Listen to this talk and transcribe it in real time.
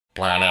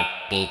Planet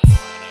Beats.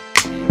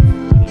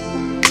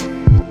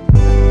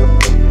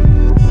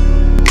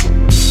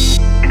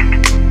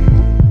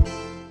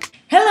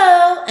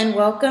 Hello and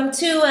welcome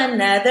to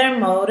another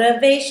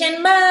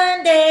Motivation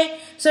Monday.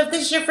 So if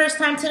this is your first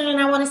time tuning in,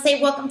 I want to say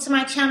welcome to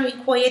my channel,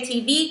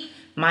 EcouiaTV.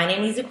 My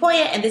name is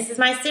Ecuia and this is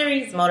my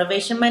series,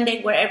 Motivation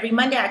Monday, where every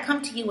Monday I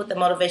come to you with a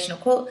motivational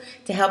quote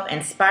to help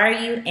inspire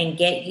you and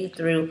get you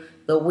through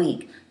the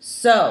week.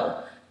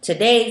 So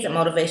today's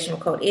motivational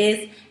quote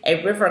is,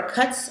 a river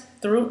cuts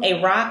through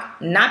a rock,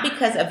 not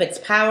because of its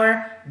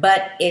power,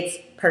 but its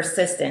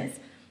persistence.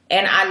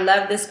 And I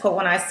love this quote.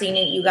 When I seen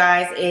it, you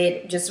guys,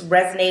 it just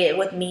resonated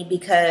with me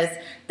because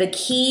the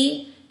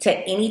key to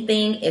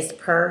anything is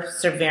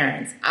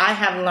perseverance. I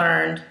have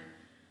learned,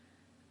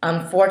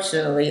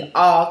 unfortunately,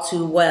 all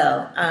too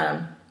well.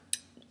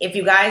 If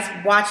you guys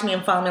watch me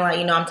and follow me, like,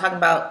 you know, I'm talking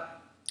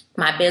about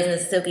my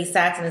business, Silky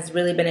Sacks, and it's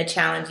really been a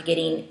challenge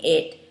getting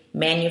it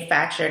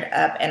manufactured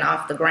up and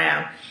off the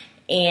ground.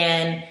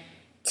 And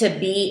to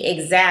be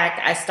exact,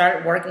 I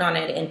started working on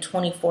it in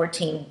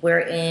 2014.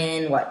 We're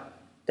in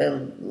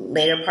the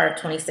later part of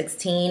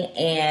 2016,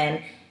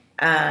 and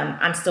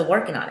I'm still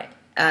working on it,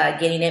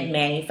 getting it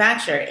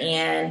manufactured.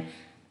 And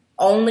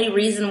only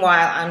reason why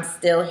I'm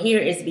still here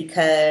is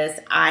because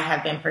I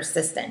have been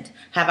persistent.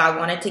 Have I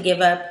wanted to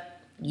give up?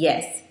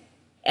 Yes.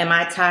 Am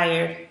I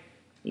tired?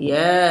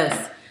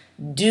 Yes.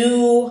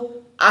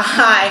 Do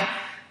I,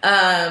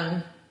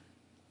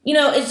 you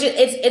know,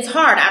 it's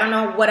hard. I don't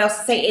know what else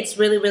to say. It's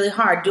really, really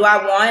hard. Do I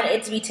want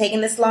it to be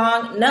taking this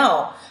long?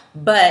 No.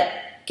 But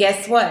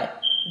guess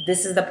what?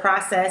 This is the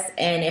process,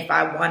 and if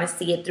I want to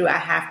see it through, I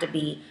have to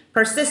be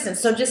persistent.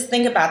 So just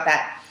think about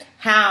that,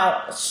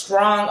 how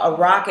strong a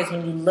rock is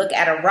when you look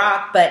at a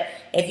rock. But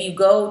if you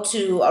go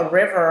to a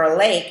river or a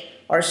lake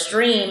or a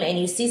stream and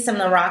you see some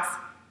of the rocks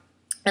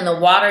and the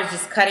water is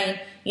just cutting,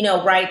 you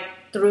know, right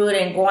through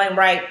it and going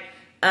right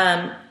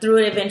through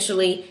it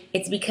eventually,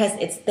 it's because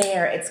it's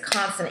there, it's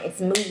constant, it's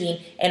moving,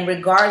 and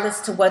regardless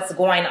to what's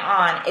going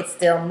on, it's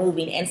still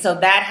moving. And so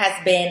that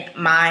has been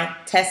my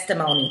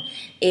testimony,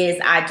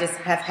 is I just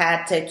have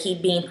had to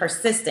keep being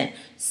persistent.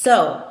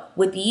 So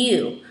with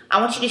you, I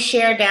want you to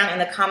share down in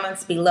the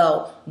comments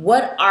below,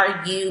 what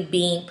are you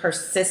being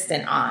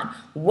persistent on?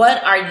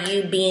 What are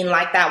you being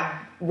like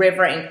that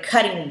river and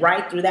cutting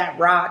right through that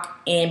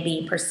rock and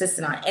being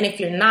persistent on? And if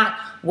you're not,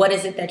 what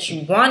is it that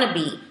you want to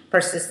be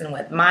persistent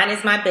with? Mine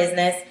is my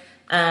business.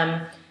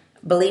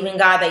 Believing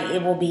God that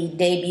it will be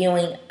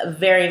debuting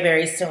very,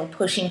 very soon,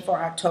 pushing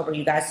for October,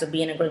 you guys, so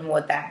be in agreement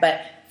with that.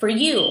 But for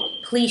you,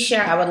 please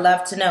share. I would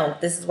love to know.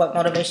 This is what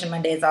Motivation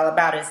Monday is all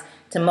about, is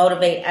to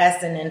motivate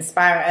us and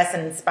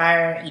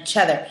inspire each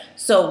other.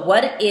 So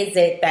what is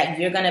it that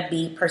you're going to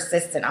be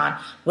persistent on,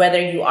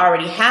 whether you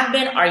already have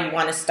been or you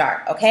want to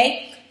start,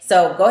 okay?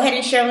 So go ahead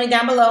and share with me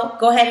down below.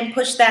 Go ahead and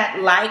push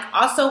that like.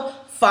 Also,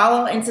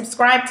 follow and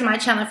subscribe to my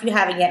channel if you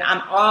haven't yet.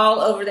 I'm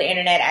all over the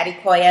internet at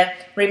Ecuia.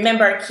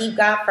 Remember, keep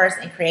God first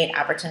and create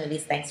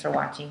opportunities. Thanks for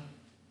watching.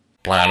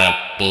 Planet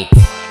Beats.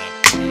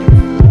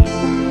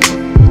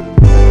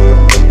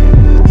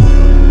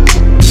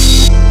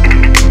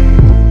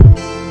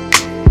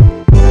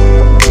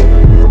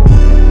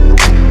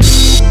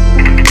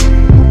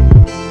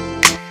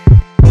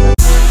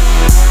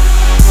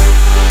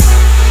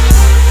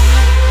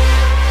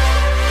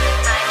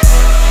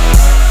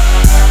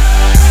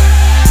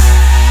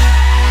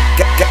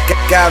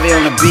 Gavi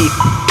on the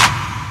beat.